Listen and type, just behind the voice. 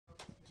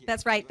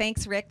That's right.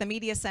 Thanks, Rick. The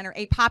Media Center,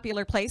 a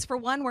popular place. For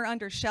one, we're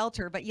under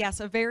shelter, but yes,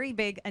 a very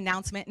big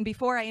announcement. And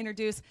before I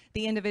introduce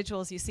the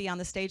individuals you see on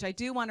the stage, I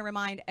do want to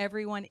remind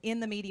everyone in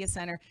the Media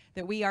Center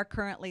that we are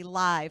currently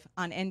live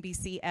on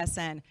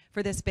NBCSN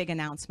for this big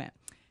announcement.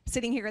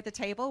 Sitting here at the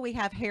table, we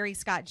have Harry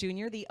Scott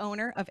Jr., the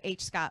owner of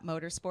HScott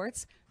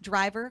Motorsports,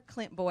 driver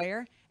Clint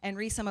Bowyer, and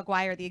Risa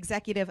McGuire, the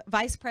Executive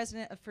Vice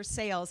President for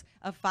Sales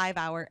of 5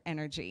 Hour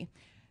Energy.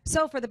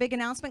 So for the big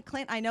announcement,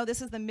 Clint, I know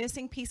this is the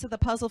missing piece of the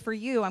puzzle for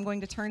you. I'm going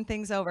to turn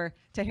things over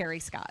to Harry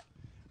Scott.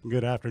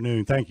 Good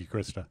afternoon. Thank you,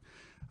 Krista.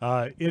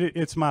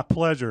 It's my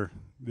pleasure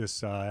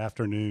this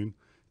afternoon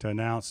to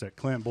announce that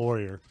Clint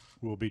Bowyer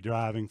will be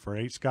driving for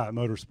HScott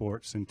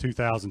Motorsports in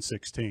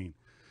 2016.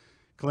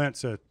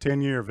 Clint's a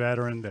 10-year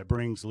veteran that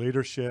brings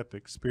leadership,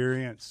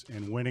 experience,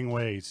 and winning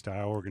ways to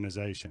our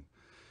organization.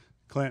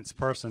 Clint's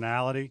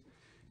personality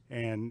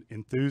and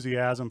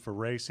enthusiasm for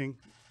racing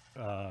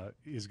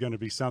is going to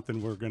be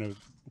something we're going to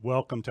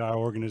welcome to our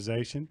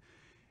organization.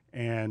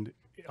 And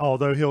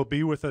although he'll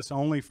be with us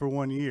only for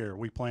 1 year,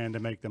 we plan to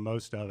make the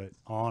most of it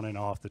on and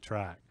off the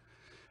track.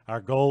 Our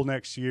goal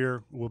next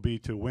year will be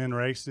to win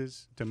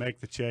races, to make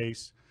the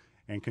chase,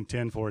 and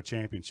contend for a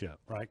championship.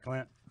 Right,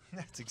 Clint?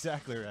 That's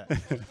exactly right.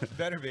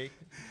 Better be.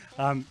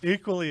 I'm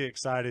equally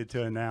excited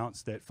to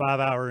announce that 5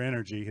 Hour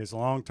Energy, his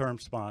long-term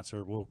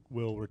sponsor,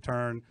 will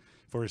return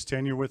for his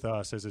tenure with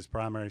us as his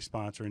primary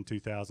sponsor in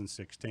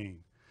 2016.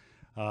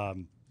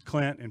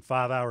 Clint and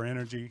 5 Hour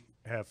Energy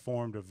have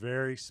formed a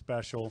very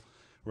special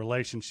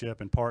relationship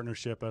and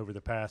partnership over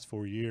the past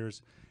 4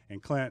 years,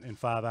 and Clint and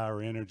 5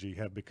 Hour Energy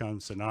have become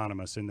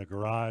synonymous in the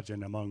garage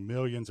and among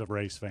millions of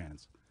race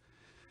fans.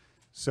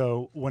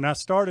 So when I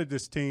started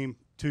this team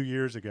 2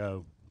 years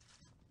ago,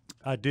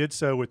 I did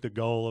so with the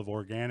goal of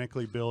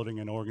organically building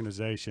an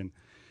organization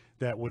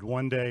that would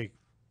one day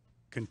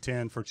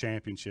contend for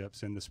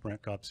championships in the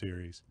Sprint Cup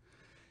Series.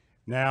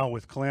 Now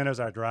with Clint as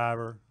our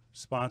driver,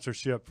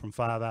 sponsorship from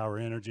 5 Hour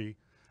Energy,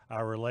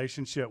 our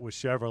relationship with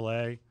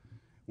Chevrolet,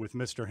 with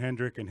Mr.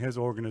 Hendrick and his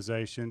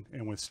organization,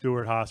 and with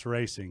Stewart Haas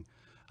Racing,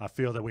 I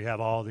feel that we have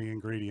all the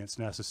ingredients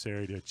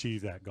necessary to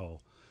achieve that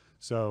goal.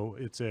 So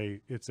it's a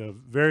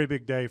very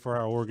big day for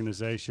our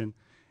organization.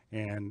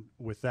 And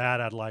with that,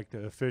 I'd like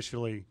to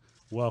officially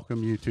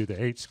welcome you to the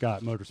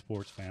HScott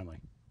Motorsports family.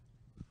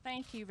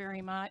 Thank you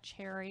very much,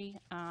 Harry.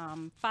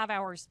 5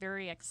 Hour is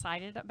very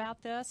excited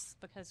about this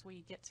because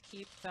we get to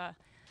keep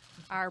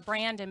our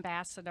brand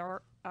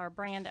ambassador,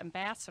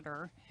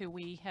 who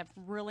we have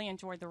really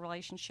enjoyed the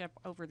relationship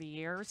over the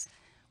years.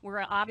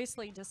 We're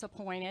obviously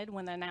disappointed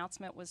when the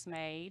announcement was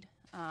made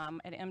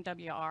at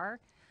MWR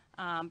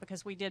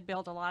because we did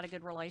build a lot of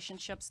good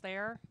relationships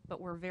there,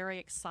 but we're very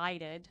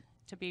excited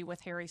to be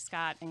with Harry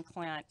Scott and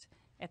Clint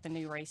at the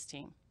new race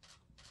team.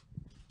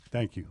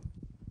 Thank you.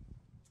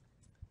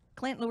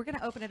 Clint, we're going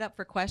to open it up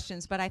for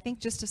questions, but I think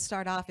just to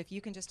start off, if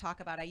you can just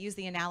talk about, I use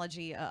the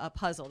analogy, a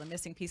puzzle, the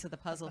missing piece of the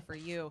puzzle for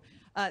you.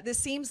 This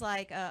seems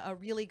like a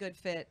really good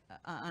fit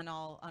on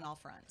all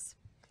fronts.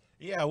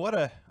 Yeah, what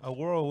a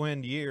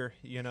whirlwind year,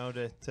 you know,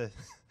 to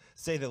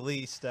say the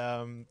least.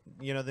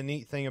 You know, the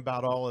neat thing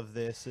about all of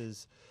this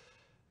is,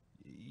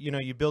 you know,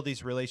 you build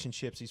these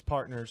relationships, these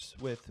partners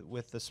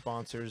with the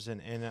sponsors,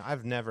 and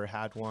I've never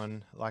had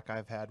one like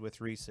I've had with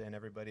Risa and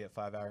everybody at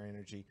 5 Hour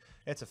Energy.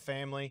 It's a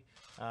family.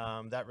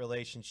 That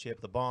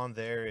relationship, the bond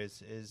there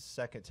is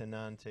second to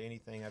none to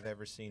anything I've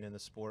ever seen in the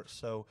sport.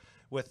 So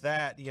with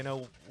that, you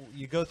know,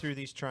 you go through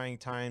these trying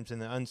times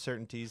and the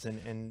uncertainties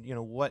and you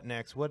know, what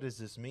next? What does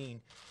this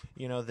mean?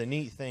 You know, the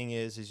neat thing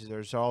is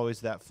there's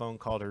always that phone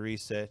call to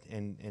Risa,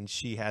 and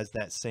she has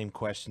that same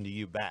question to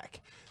you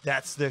back.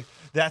 That's the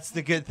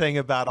good thing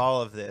about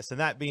all of this. And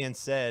that being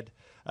said,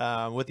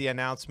 with the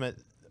announcement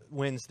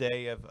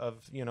Wednesday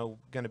of you know,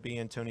 going to be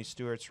in Tony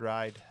Stewart's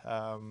ride,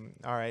 all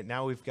right,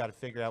 now we've got to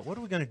figure out what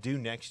are we going to do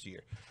next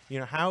year. You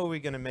know, how are we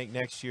going to make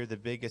next year the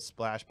biggest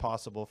splash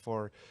possible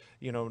for,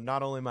 you know,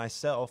 not only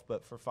myself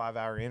but for 5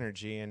 Hour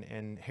Energy,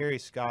 and Harry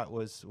Scott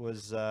was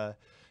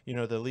you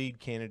know, the lead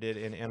candidate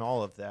in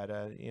all of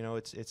that. You know,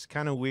 it's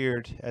kind of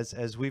weird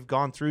as we've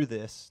gone through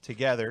this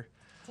together.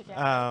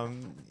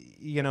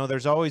 You know,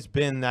 there's always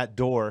been that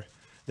door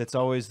that's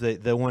always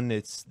the one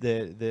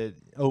that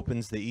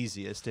opens the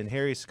easiest, and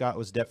Harry Scott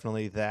was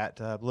definitely that.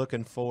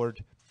 Looking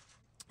forward,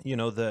 you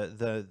know,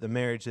 the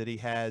marriage that he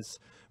has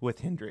with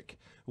Hendrick,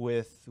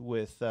 with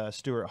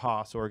Stewart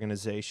Haas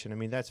organization. I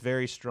mean, that's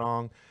very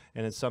strong,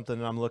 and it's something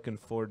that I'm looking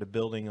forward to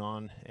building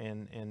on.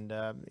 And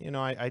you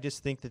know, I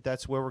just think that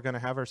that's where we're going to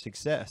have our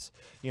success.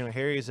 You know,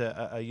 Harry's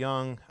a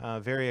young,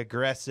 very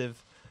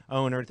aggressive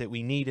owner that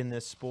we need in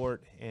this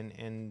sport,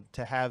 and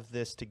to have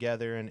this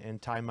together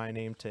and tie my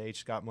name to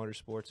HScott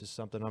Motorsports is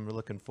something I'm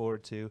looking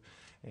forward to,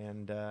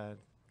 and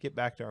get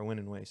back to our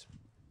winning ways.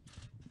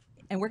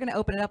 And we're going to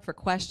open it up for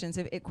questions.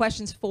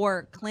 Questions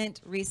for Clint,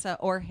 Risa,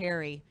 or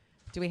Harry.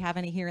 Do we have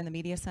any here in the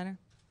media center?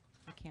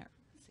 I can't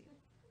see.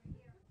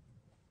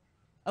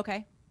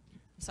 Okay.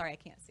 Sorry, I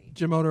can't see.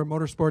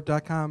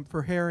 JimMotorMotorsport.com.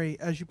 For Harry,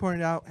 as you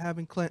pointed out,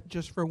 having Clint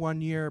just for 1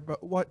 year,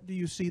 but what do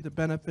you see the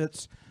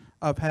benefits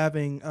of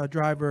having a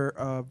driver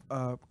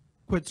of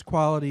Quint's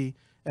quality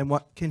and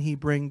what can he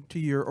bring to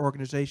your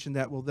organization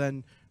that will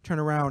then turn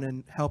around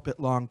and help it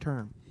long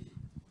term?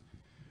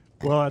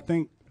 Well, I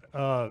think,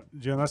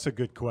 Jim, that's a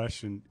good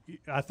question.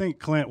 I think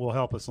Clint will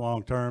help us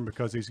long term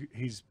because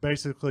he's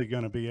basically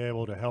going to be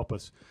able to help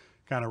us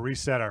kind of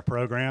reset our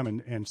program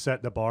and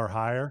set the bar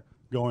higher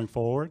going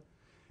forward.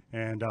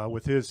 And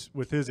with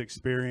his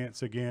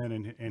experience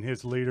again and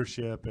his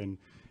leadership and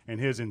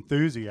his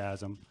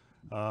enthusiasm,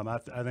 I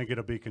think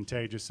it'll be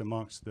contagious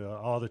amongst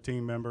all the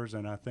team members.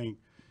 And I think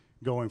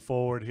going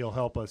forward, he'll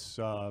help us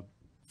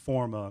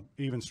form a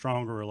even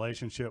stronger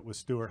relationship with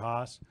Stuart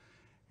Haas,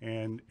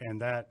 and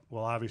that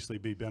will obviously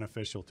be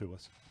beneficial to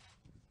us.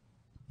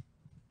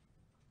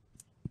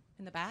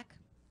 In the back.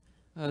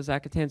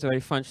 Zach Catanzo,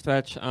 a front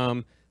stretch.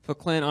 For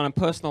Clint, on a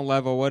personal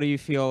level, what do you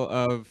feel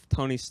of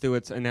Tony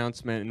Stewart's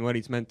announcement and what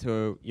he's meant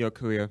to your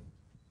career?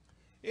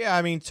 Yeah,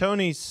 I mean,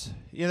 Tony's,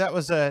 that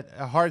was a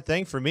hard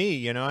thing for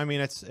me, I mean,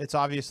 it's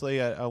obviously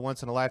a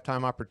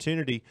once-in-a-lifetime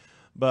opportunity,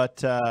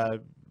 but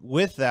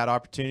with that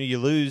opportunity, you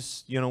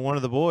lose, one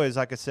of the boys,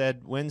 like I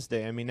said,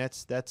 Wednesday. I mean,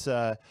 that's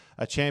a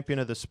champion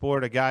of the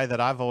sport, a guy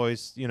that I've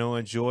always,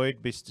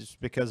 enjoyed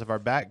just because of our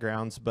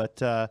backgrounds,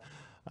 but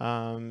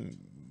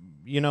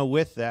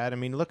with that, I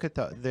mean, look at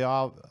the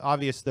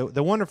obvious,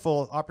 the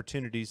wonderful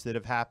opportunities that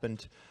have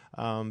happened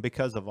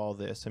because of all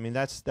this. I mean,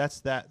 that's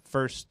that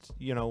first,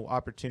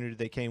 opportunity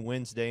that came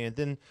Wednesday, and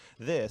then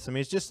this. I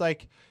mean, it's just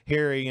like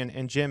Harry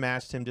and Jim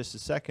asked him just a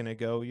second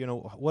ago,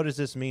 what does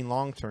this mean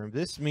long term?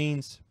 This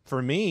means,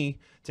 for me,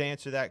 to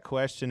answer that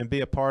question and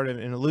be a part of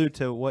and allude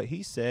to what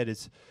he said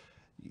is,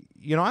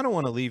 I don't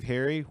want to leave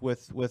Harry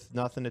with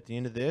nothing at the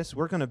end of this.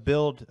 We're going to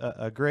build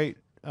a great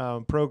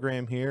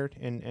program here,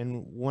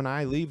 and when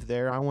I leave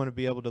there, I want to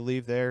be able to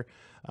leave there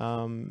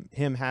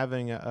him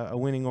having a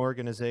winning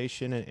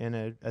organization and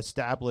an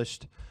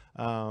established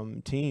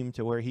team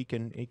to where he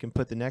can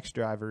put the next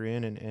driver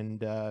in and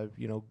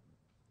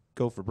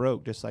go for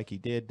broke just like he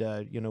did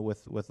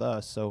with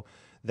us. So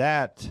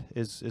that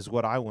is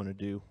what I want to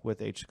do with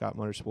HScott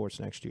Motorsports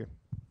next year.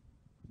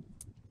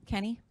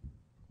 Kenny.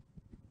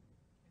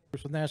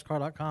 With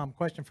NASCAR.com.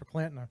 Question for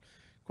Clint and a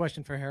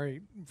question for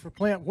Harry. For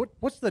Clint,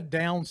 what's the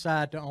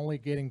downside to only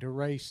getting to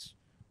race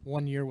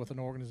 1 year with an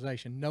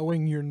organization,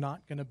 knowing you're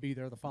not going to be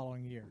there the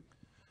following year?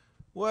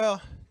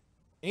 Well,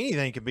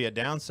 anything can be a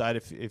downside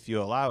if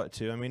you allow it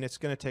to. I mean, it's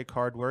going to take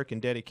hard work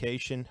and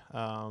dedication.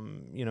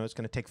 It's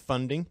going to take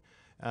funding.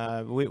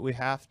 We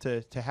have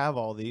to have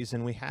all these,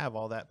 and we have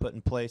all that put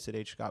in place at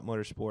HScott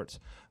Motorsports.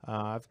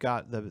 I've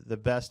got the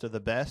best of the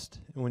best.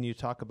 When you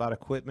talk about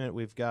equipment,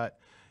 we've got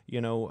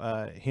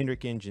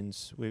Hendrick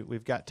engines.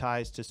 We've got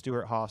ties to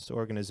Stuart Haas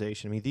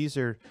organization. I mean, these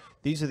are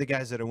the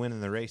guys that are winning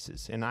the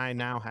races, and I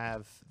now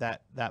have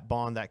that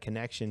bond, that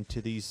connection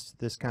to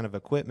this kind of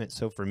equipment.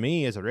 So for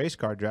me as a race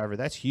car driver,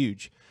 that's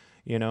huge,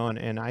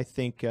 and I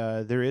think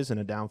there isn't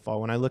a downfall.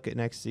 When I look at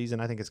next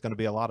season, I think it's going to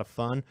be a lot of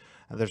fun.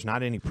 There's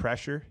not any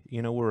pressure.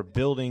 We're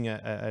building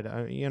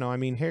I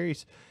mean,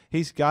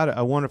 he's got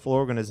a wonderful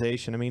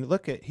organization. I mean,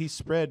 he's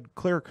spread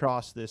clear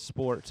across this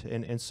sport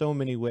in so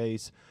many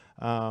ways.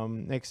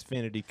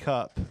 Xfinity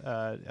Cup,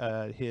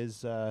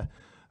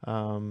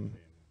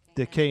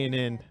 the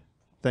K&N.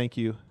 Thank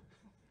you.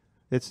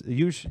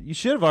 You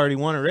should have already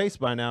won a race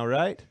by now,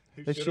 right?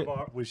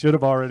 We should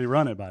have already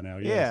run it by now.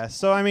 Yes. Yeah.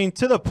 So I mean,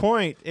 to the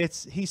point,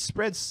 he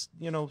spreads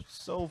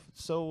so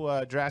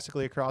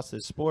drastically across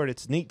this sport.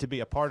 It's neat to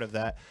be a part of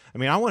that. I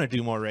mean, I want to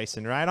do more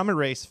racing, right? I'm a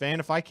race fan.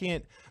 If I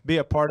can't be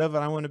a part of it,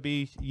 I want to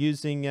be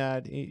using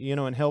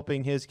and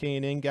helping his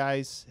K&N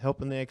guys,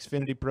 helping the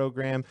Xfinity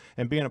program,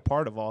 and being a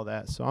part of all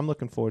that. So I'm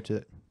looking forward to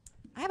it.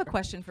 I have a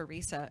question for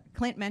Risa.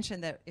 Clint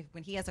mentioned that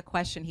when he has a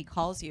question, he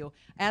calls you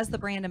as the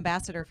brand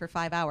ambassador for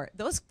 5 Hour.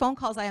 Those phone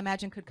calls, I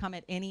imagine, could come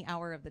at any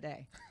hour of the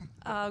day.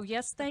 Oh,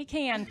 yes, they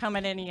can come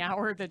at any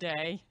hour of the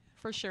day,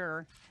 for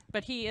sure.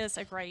 But he is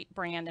a great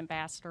brand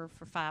ambassador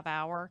for 5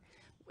 Hour.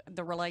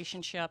 The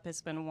relationship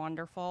has been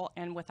wonderful.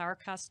 And with our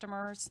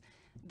customers,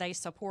 they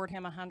support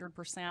him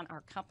 100%.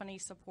 Our company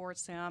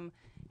supports him.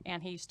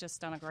 And he's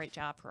just done a great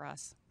job for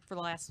us for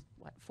the last,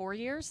 4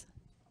 years?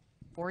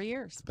 4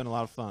 years. It's been a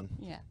lot of fun.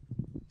 Yeah.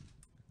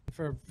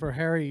 For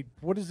Harry,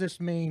 what does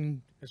this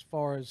mean as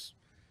far as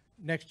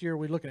next year?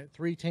 We're looking at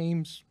 3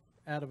 teams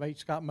out of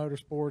HScott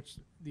Motorsports.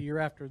 The year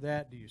after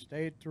that, do you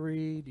stay at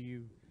 3?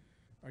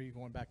 Are you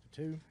going back to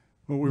 2?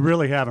 Well, we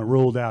really haven't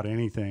ruled out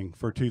anything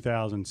for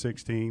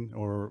 2016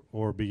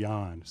 or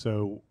beyond.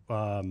 So,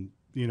 I'm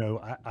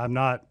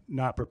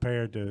not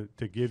prepared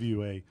to give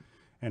you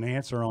an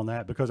answer on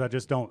that because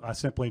I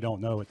simply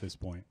don't know at this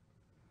point.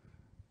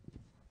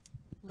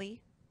 Lee?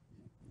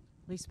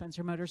 Lee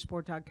Spencer,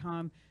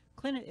 motorsport.com.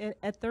 Clint,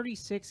 at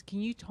 36,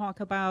 can you talk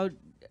about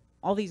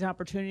all these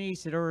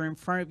opportunities that are in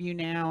front of you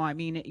now? I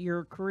mean,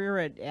 your career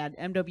at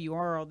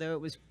MWR, although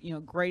it was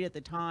great at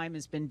the time,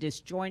 has been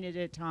disjointed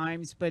at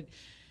times, but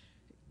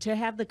to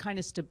have the kind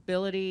of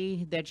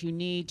stability that you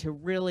need to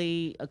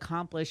really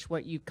accomplish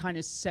what you kind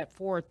of set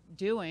forth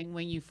doing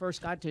when you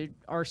first got to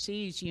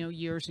RCs,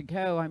 years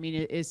ago, I mean,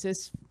 is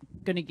this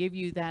going to give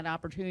you that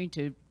opportunity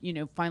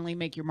to, finally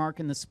make your mark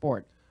in the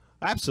sport.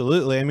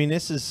 Absolutely. I mean,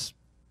 this is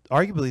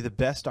arguably the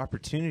best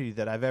opportunity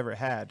that I've ever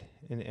had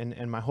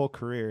in my whole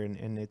career,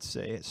 and it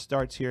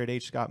starts here at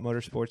HScott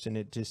Motorsports, and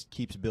it just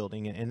keeps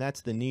building, and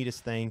that's the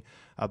neatest thing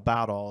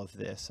about all of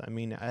this. I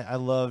mean, I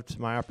loved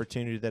my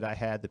opportunity that I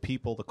had. The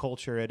people, the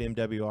culture at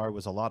MWR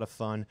was a lot of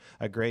fun,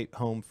 a great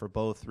home for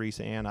both Reese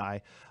and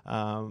I.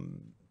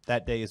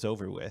 That day is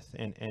over with,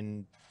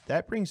 and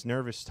that brings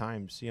nervous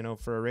times,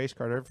 for a race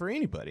car or for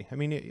anybody. I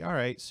mean, all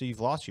right, so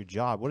you've lost your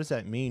job. What does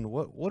that mean?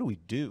 What do we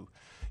do?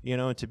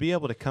 And to be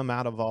able to come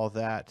out of all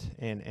that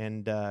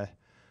and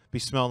be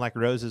smelling like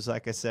roses,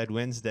 like I said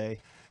Wednesday,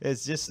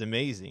 is just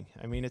amazing.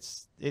 I mean,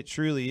 it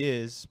truly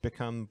is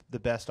become the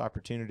best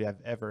opportunity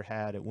I've ever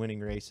had at winning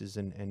races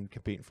and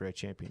competing for a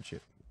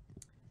championship.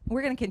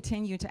 We're going to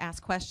continue to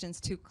ask questions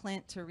to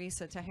Clint, to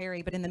Risa, to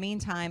Harry, but in the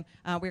meantime,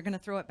 we're going to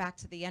throw it back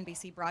to the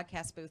NBC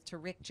broadcast booth to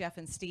Rick, Jeff,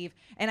 and Steve.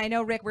 And I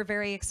know, Rick, we're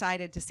very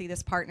excited to see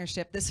this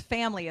partnership, this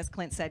family, as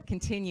Clint said,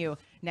 continue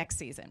next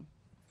season.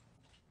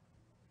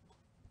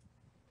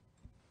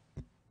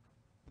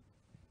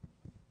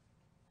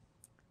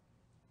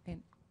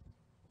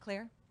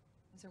 Claire?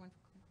 Is there one for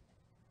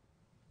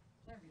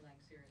Claire?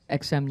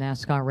 XM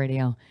NASCAR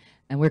Radio,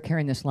 and we're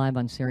carrying this live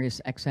on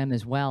Sirius XM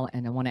as well.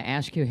 And I want to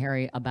ask you,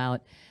 Harry,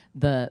 about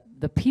the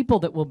people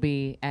that will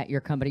be at your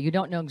company. You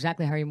don't know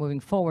exactly how you're moving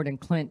forward, and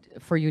Clint,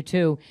 for you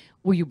too,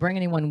 will you bring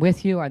anyone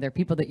with you? Are there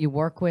people that you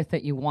work with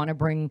that you want to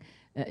bring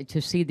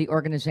to see the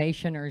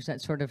organization, or is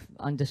that sort of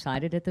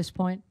undecided at this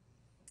point?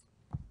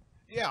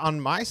 Yeah, on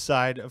my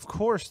side, of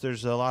course,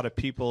 there's a lot of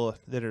people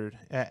that are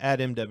at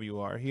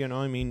MWR.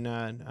 I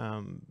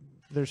mean,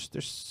 there's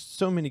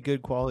so many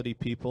good quality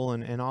people,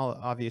 and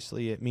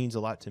obviously it means a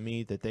lot to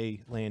me that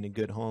they land in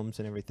good homes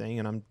and everything,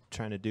 and I'm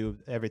trying to do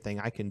everything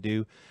I can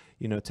do,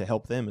 to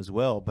help them as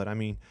well. But I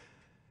mean,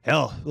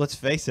 hell, let's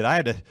face it, I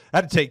had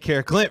to take care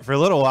of Clint for a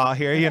little while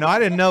here. I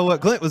didn't know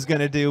what Clint was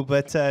going to do,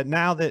 but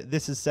now that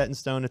this is set in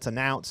stone, it's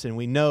announced, and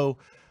we know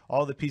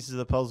all the pieces of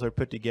the puzzle are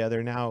put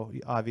together. Now,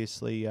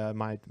 obviously,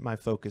 my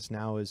focus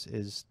now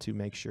is to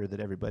make sure that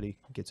everybody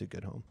gets a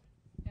good home.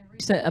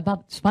 So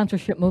about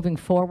sponsorship moving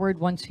forward,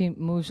 once he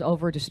moves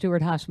over to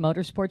Stewart-Haas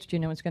Motorsports, do you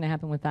know what's going to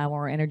happen with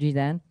Our Energy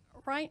then?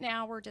 Right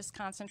now, we're just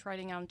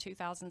concentrating on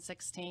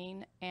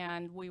 2016,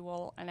 and we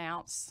will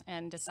announce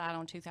and decide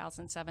on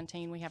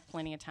 2017. We have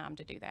plenty of time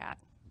to do that.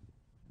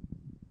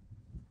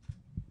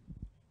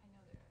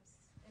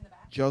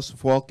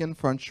 Joseph Walken,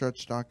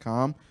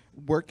 frontstretch.com.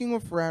 Working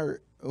with a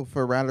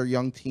rather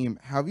young team,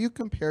 have you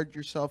compared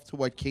yourself to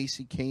what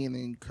Casey Kane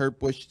and Kurt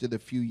Busch did a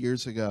few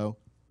years ago?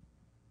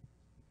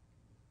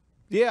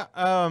 Yeah,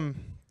 I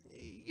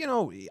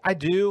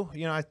do.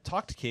 I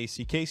talked to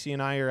Casey. Casey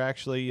and I are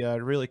actually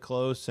really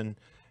close, and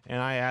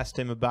I asked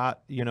him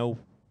about,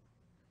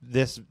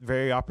 this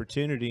very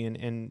opportunity,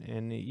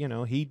 and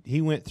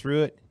he went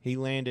through it. He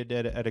landed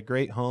at a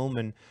great home,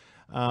 and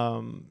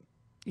I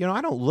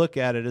don't look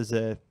at it as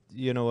a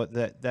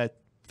that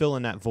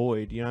filling that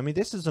void. I mean,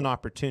 this is an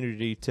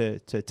opportunity to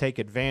take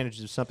advantage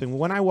of something.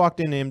 When I walked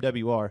into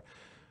MWR,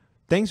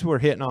 things were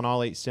hitting on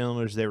all 8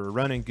 cylinders. They were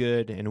running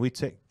good, and we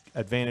took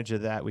advantage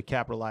of that. We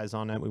capitalized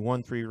on that. We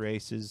won 3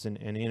 races and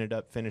ended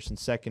up finishing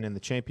second in the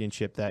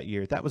championship that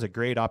year. That was a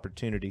great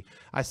opportunity.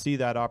 I see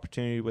that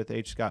opportunity with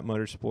HScott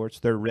Motorsports.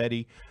 They're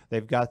ready.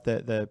 They've got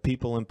the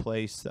people in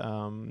place.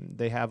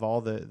 They have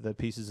all the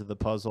pieces of the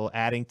puzzle.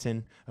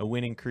 Addington, a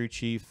winning crew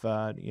chief,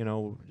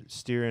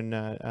 steering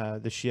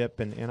the ship,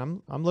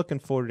 and I'm looking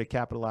forward to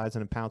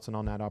capitalizing and pouncing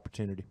on that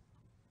opportunity.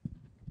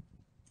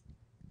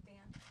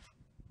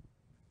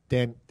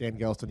 Dan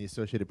Gelston, the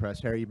Associated Press.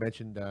 Harry, you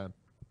mentioned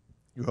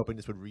you were hoping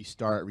this would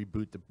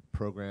reboot the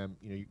program.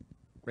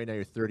 Right now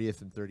you're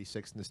 30th and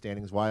 36th in the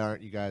standings. Why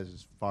aren't you guys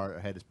as far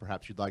ahead as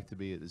perhaps you'd like to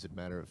be? Is it a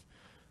matter of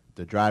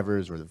the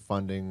drivers or the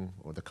funding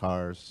or the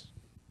cars?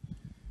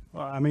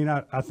 Well, I mean,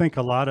 I think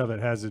a lot of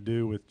it has to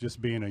do with just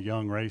being a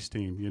young race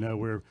team.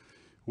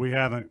 We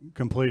haven't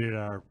completed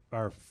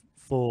our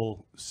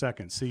full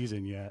second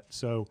season yet.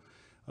 So,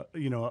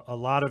 a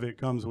lot of it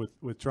comes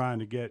with trying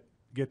to get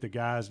the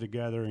guys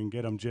together and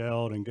get them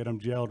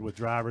gelled with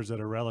drivers that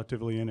are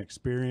relatively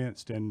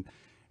inexperienced.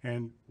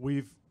 And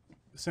we've,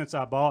 since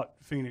I bought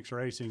Phoenix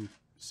Racing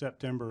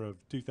September of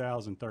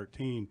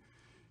 2013,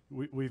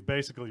 we've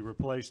basically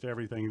replaced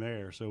everything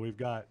there. So we've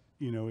got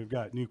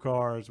new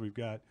cars, we've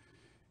got,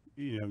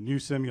 new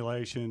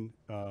simulation,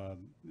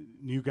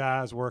 new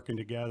guys working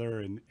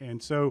together.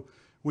 And so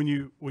when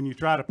you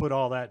try to put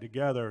all that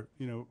together,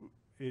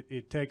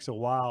 it takes a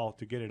while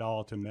to get it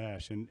all to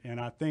mesh. And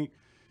I think,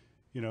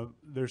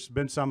 there's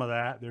been some of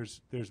that.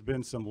 There's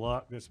been some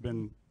luck that's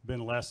been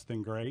less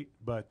than great.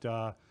 But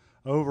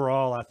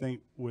overall, I think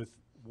with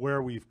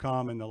where we've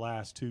come in the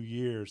last 2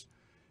 years,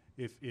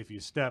 if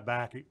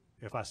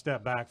I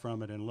step back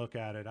from it and look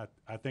at it,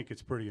 I think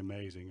it's pretty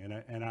amazing.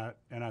 And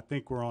I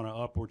think we're on an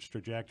upwards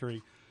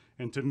trajectory.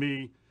 And to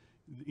me,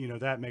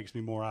 that makes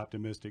me more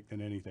optimistic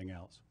than anything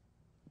else.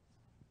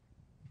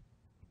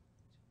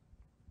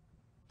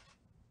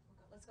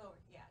 Let's go over.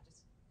 Yeah,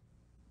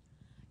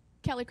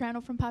 Kelly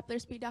Crandall from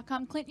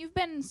PopularSpeed.com. Clint, you've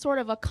been sort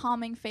of a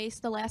calming face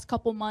the last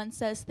couple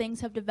months as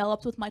things have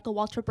developed with Michael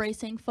Waltrip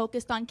Racing,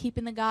 focused on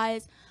keeping the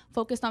guys,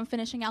 focused on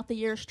finishing out the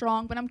year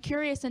strong. But I'm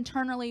curious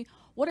internally,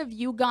 what have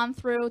you gone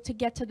through to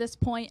get to this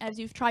point as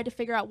you've tried to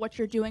figure out what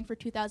you're doing for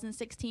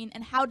 2016,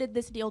 and how did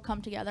this deal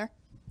come together?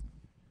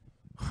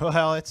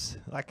 Well, it's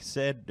like I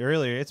said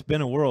earlier, it's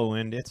been a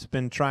whirlwind. It's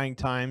been trying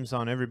times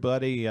on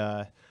everybody.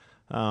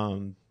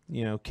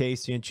 You know,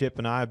 Casey and Chip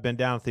and I have been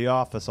down at the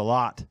office a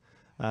lot.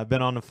 I've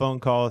been on the phone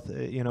call with,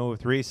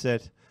 with Reese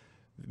at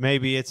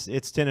maybe it's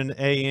 10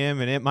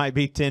 a.m. and it might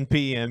be 10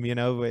 p.m. You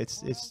know,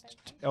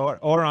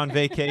 or on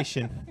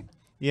vacation.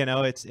 You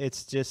know, it's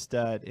just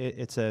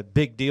it's a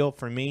big deal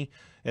for me.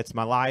 It's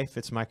my life,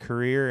 it's my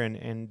career,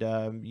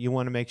 and you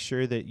want to make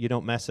sure that you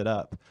don't mess it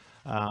up.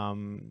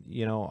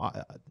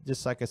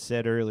 Just like I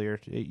said earlier,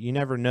 you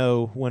never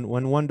know when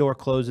one door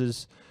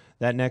closes,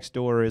 that next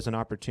door is an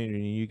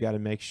opportunity. You got to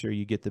make sure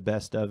you get the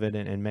best of it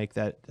and make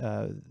that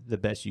the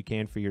best you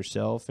can for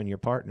yourself and your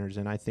partners.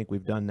 And I think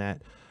we've done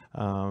that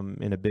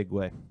in a big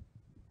way.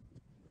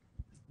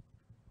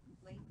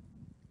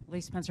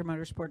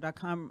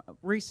 LeeSpencerMotorsport.com.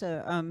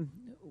 Risa,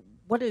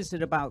 what is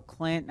it about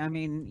Clint? I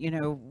mean,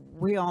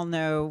 we all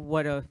know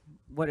what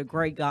a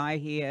great guy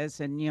he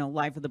is, and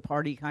life of the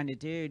party kind of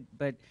dude.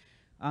 But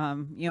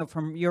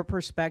from your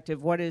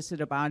perspective, what is it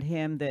about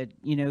him that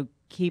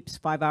keeps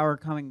 5 Hour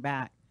coming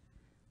back?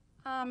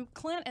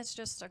 Clint is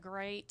just a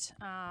great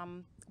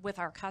with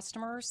our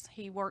customers.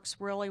 He works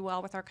really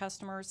well with our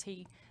customers.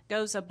 He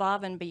goes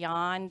above and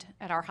beyond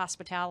at our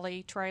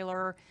hospitality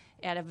trailer,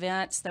 at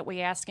events that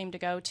we ask him to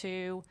go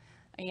to.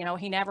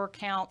 He never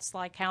counts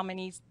like how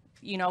many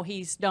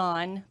he's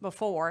done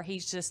before.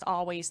 He's just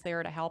always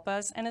there to help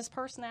us, and his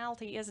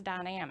personality is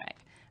dynamic.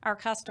 Our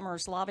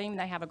customers love him.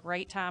 They have a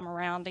great time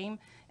around him,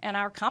 and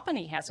our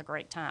company has a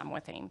great time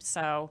with him.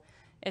 So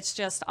it's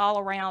just all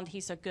around,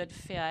 he's a good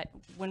fit.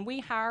 When we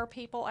hire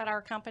people at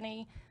our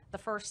company, the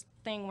first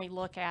thing we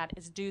look at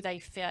is, do they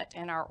fit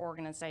in our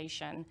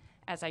organization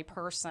as a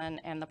person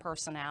and the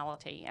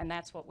personality? And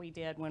that's what we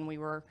did when we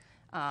were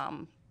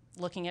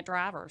looking at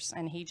drivers,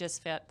 and he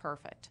just fit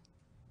perfect.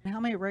 How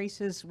many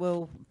races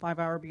will 5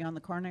 Hour be on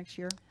the car next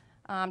year?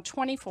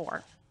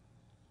 24.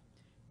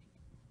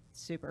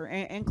 Super.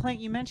 And Clint,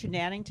 you mentioned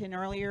Addington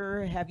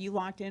earlier. Have you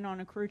locked in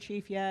on a crew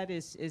chief yet?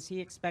 Is he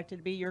expected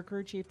to be your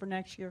crew chief for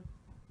next year?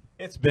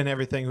 It's been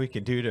everything we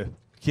can do to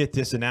get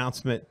this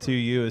announcement to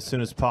you as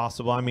soon as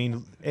possible. I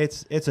mean,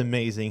 it's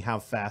amazing how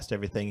fast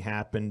everything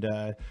happened.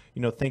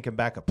 Thinking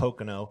back at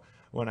Pocono,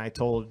 when I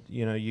told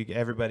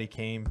everybody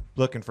came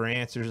looking for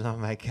answers, and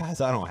I'm like,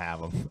 guys, I don't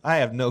have them. I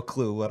have no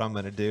clue what I'm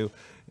going to do,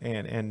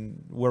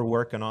 and we're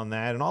working on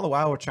that. And all the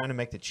while, we're trying to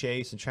make the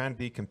chase and trying to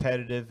be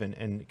competitive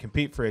and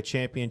compete for a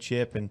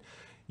championship. And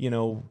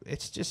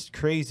it's just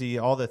crazy,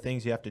 all the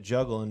things you have to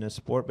juggle in this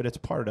sport, but it's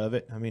part of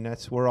it. I mean,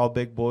 we're all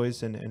big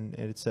boys, and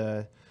it's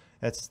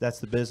that's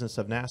the business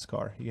of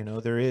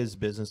NASCAR. There is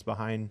business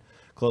behind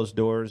closed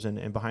doors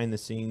and behind the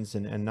scenes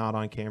and not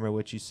on camera,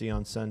 which you see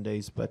on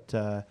Sundays. But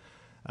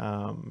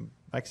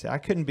like I said, I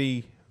couldn't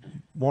be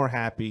more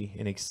happy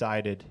and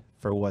excited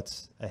for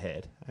what's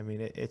ahead. I mean,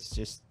 it's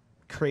just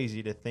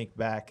crazy to think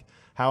back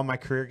how my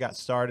career got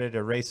started,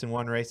 racing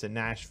one race at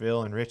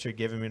Nashville, and Richard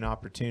giving me an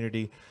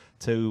opportunity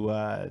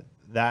to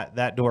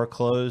that door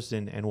closed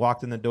and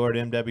walked in the door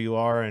at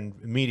MWR and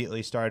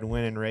immediately started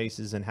winning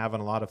races and having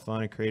a lot of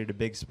fun and created a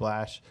big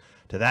splash,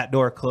 to that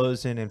door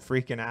closing and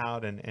freaking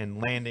out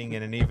and landing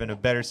in an even a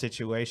better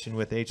situation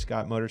with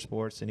HScott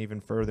Motorsports, and even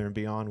further and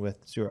beyond with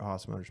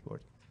Stewart-Haas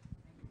Motorsports.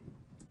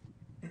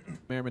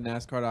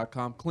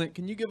 NASCAR.com. Clint,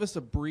 can you give us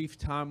a brief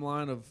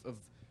timeline of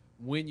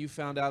when you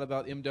found out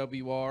about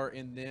MWR,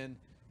 and then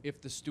if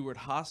the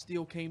Stewart-Haas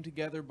deal came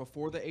together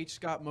before the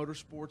HScott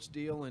Motorsports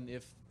deal, and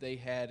if they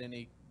had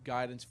any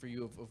guidance for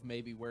you of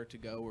maybe where to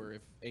go, or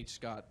if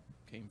HScott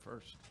came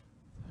first?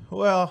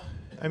 Well,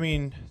 I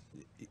mean,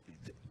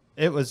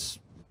 it was,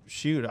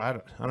 shoot, I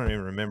don't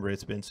even remember.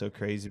 It's been so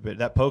crazy. But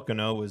that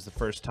Pocono was the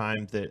first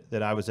time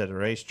that I was at a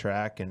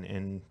racetrack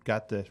and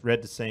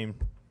read the same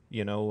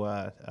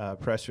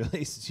press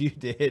release as you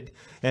did,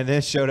 and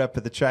then showed up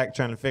at the track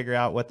trying to figure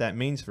out what that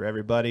means for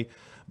everybody.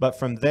 But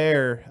from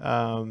there,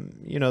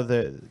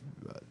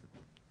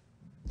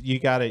 you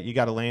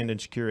gotta land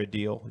and secure a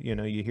deal.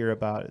 You hear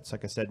about, it's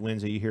like I said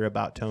Wednesday, you hear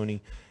about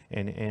Tony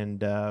and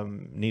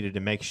needed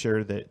to make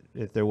sure that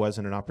if there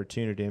wasn't an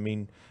opportunity. I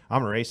mean,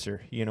 I'm a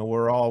racer.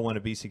 We're all want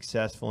to be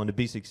successful, and to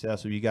be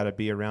successful, you got to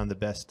be around the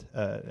best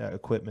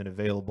equipment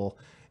available,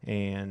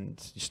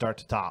 and you start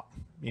to top.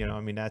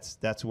 I mean,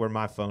 that's where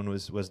my phone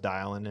was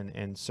dialing,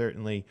 and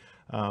certainly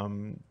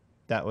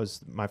that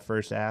was my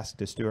first ask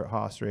to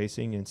Stewart-Haas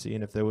Racing and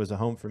seeing if there was a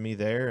home for me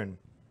there. And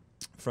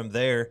from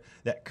there,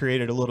 that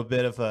created a little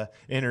bit of a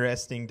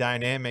interesting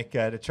dynamic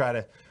to try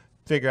to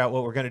figure out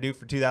what we're going to do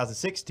for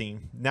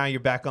 2016. Now you're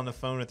back on the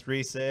phone with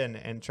Risa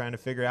and trying to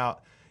figure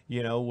out,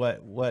 you know,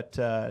 what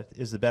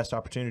is the best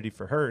opportunity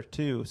for her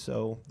too.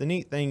 So the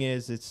neat thing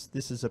is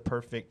this is a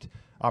perfect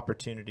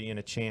opportunity and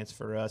a chance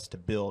for us to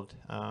build.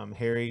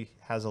 Harry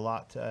has a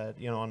lot,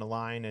 on the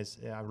line.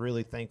 I'm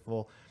really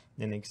thankful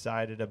and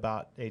excited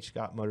about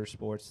HScott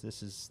Motorsports.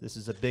 This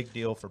is a big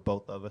deal for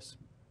both of us.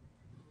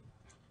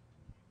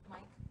 Mike?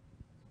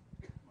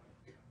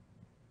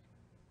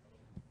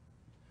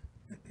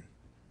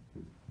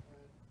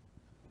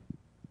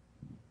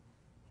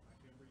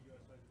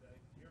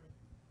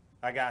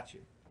 I got you.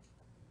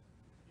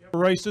 A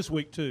race this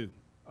week too.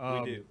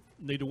 We do.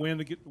 Need to win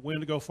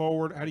to go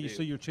forward. How do you do.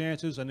 see your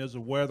chances, and is the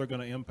weather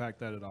going to impact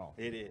that at all?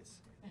 It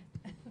is.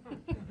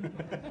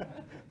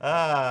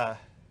 Yeah.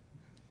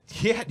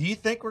 Do you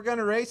think we're going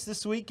to race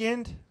this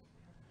weekend?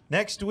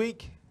 Next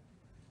week?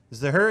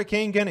 Is the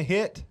hurricane going to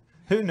hit?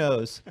 Who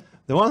knows?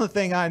 The one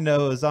thing I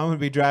know is I'm going to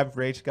be driving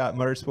for HScott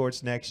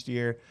Motorsports next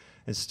year,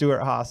 and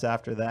Stuart Haas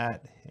after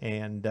that.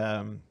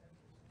 And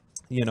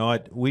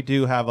we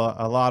do have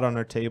a lot on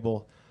our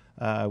table.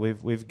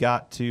 We've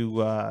got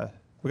to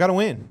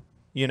win.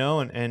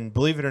 And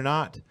believe it or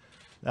not,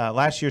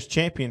 last year's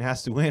champion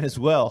has to win as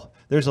well.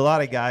 There's a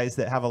lot of guys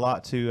that have a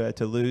lot to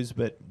lose,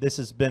 but this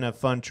has been a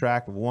fun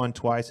track. We've won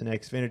twice in the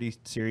Xfinity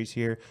Series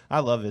here. I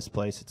love this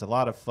place. It's a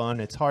lot of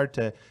fun. It's hard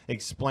to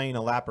explain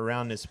a lap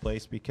around this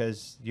place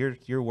because your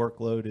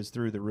workload is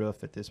through the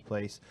roof at this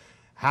place.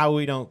 How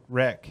we don't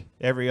wreck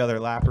every other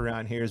lap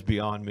around here is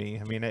beyond me.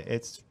 I mean,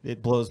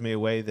 it blows me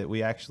away that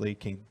we actually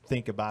can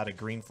think about a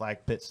green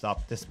flag pit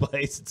stop at this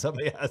place and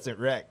somebody hasn't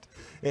wrecked.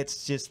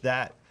 It's just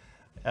that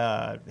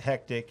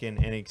hectic and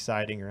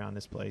exciting around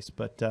this place.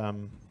 But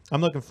I'm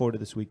looking forward to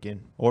this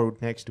weekend or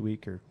next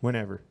week or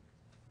whenever.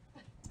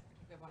 We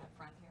have one up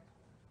front here.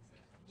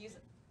 Use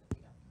it.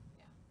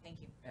 Yeah,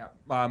 thank you.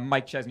 Yeah,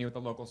 Mike Chesney with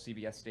the local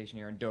CBS station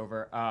here in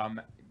Dover.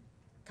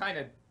 Kind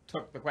of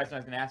took the question I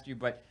was going to ask you,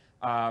 but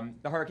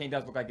the hurricane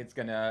does look like it's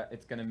gonna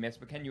miss.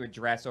 But can you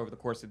address over the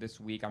course of this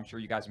week? I'm sure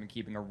you guys have been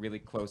keeping a really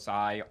close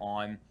eye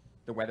on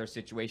the weather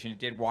situation. It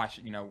did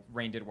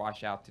rain did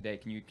wash out today.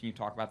 Can you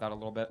talk about that a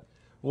little bit?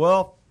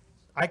 Well,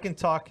 I can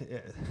talk.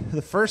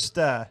 The first,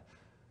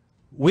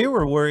 we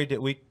were worried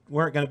that we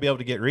weren't going to be able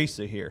to get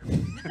Risa here.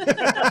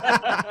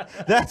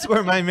 That's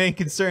where my main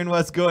concern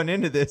was going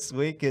into this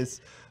week is,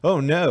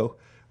 oh no,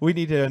 we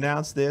need to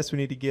announce this. We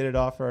need to get it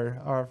off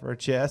our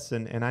chests,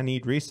 and I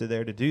need Risa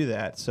there to do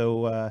that.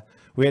 So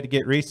we had to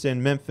get Risa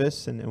in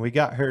Memphis, and we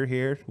got her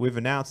here. We've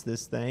announced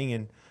this thing,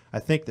 and I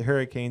think the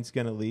hurricane's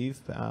going to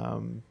leave,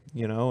 and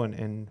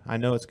I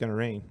know it's going to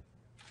rain.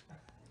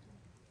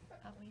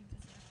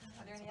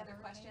 Are there any other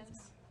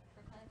questions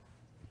for Clint?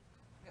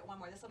 We got one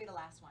more. This will be the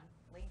last one.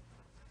 Lee?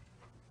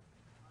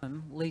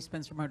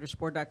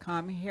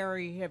 LeeSpencerMotorsport.com.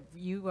 Harry, have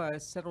you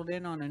settled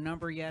in on a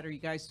number yet? Are you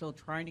guys still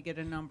trying to get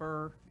a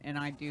number? And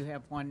I do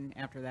have one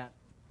after that.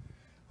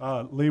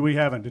 Lee, we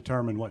haven't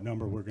determined what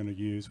number we're going to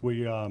use.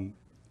 We're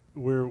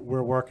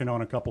working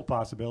on a couple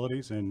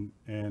possibilities, and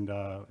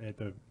at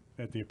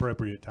the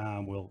appropriate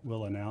time,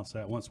 we'll announce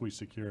that once we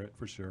secure it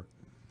for sure.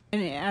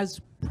 And as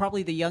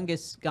probably the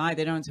youngest guy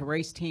that owns a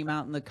race team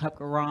out in the Cup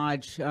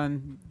Garage,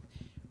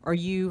 are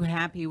you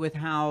happy with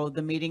how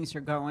the meetings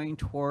are going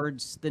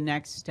towards the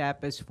next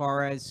step as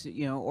far as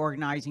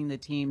organizing the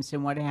teams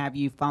and what have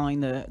you following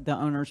the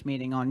owners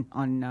meeting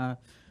on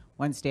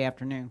Wednesday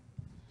afternoon?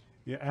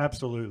 Yeah,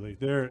 absolutely.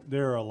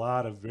 There are a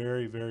lot of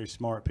very, very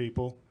smart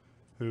people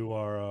who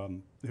are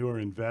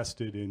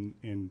invested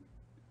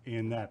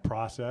in that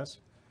process,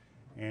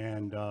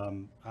 and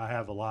I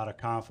have a lot of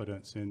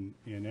confidence in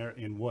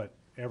what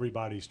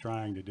everybody's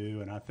trying to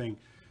do, and I think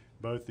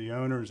both the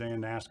owners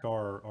and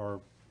NASCAR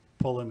are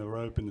pulling the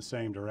rope in the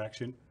same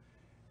direction,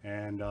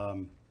 and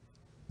I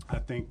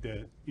think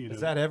that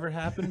Has that ever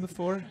happened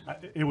before?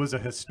 It was a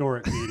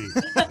historic meeting.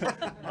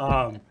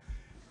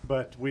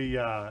 But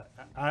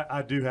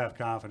I do have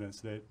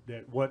confidence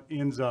that what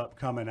ends up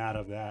coming out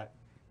of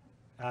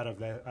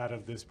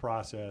this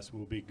process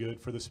will be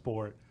good for the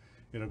sport.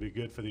 It'll be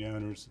good for the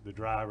owners, the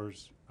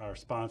drivers, our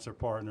sponsor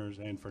partners,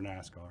 and for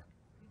NASCAR. Do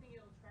you think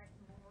it'll attract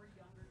more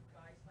younger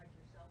guys like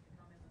yourself to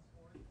come in the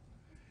sport?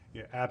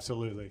 Yeah,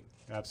 absolutely,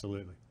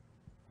 absolutely.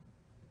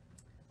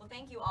 Well,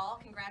 thank you all.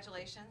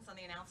 Congratulations on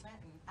the announcement.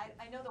 And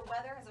I know the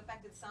weather has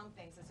affected some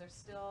things. Is there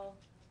still,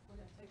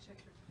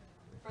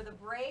 for the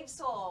brave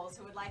souls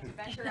who would like to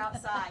venture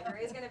outside, there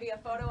is going to be a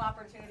photo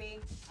opportunity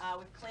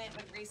with Clint,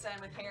 with Risa,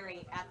 and with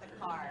Harry at the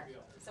car.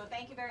 So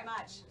thank you very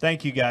much.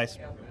 Thank you, guys.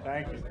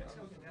 Thank you.